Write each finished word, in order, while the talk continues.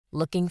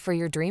Looking for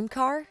your dream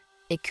car?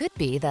 It could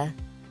be the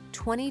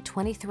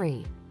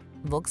 2023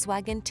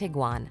 Volkswagen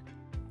Tiguan.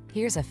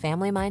 Here's a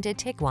family-minded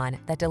Tiguan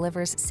that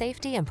delivers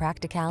safety and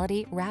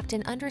practicality wrapped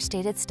in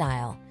understated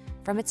style.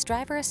 From its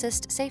driver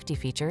assist safety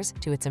features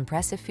to its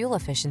impressive fuel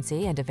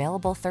efficiency and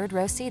available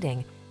third-row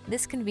seating,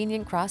 this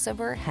convenient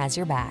crossover has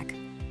your back.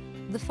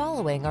 The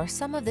following are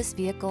some of this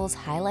vehicle's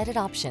highlighted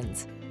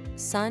options: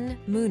 sun,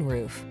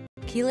 moonroof,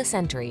 keyless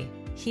entry,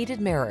 heated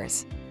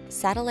mirrors,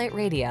 satellite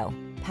radio,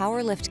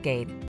 power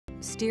liftgate,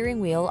 steering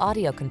wheel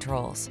audio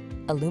controls,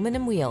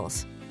 aluminum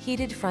wheels,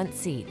 heated front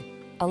seat,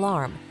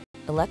 alarm,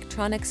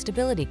 electronic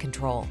stability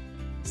control.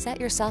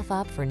 Set yourself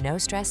up for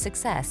no-stress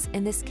success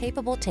in this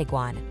capable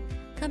Tiguan.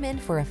 Come in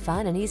for a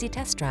fun and easy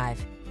test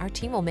drive. Our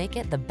team will make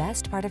it the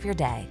best part of your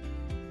day.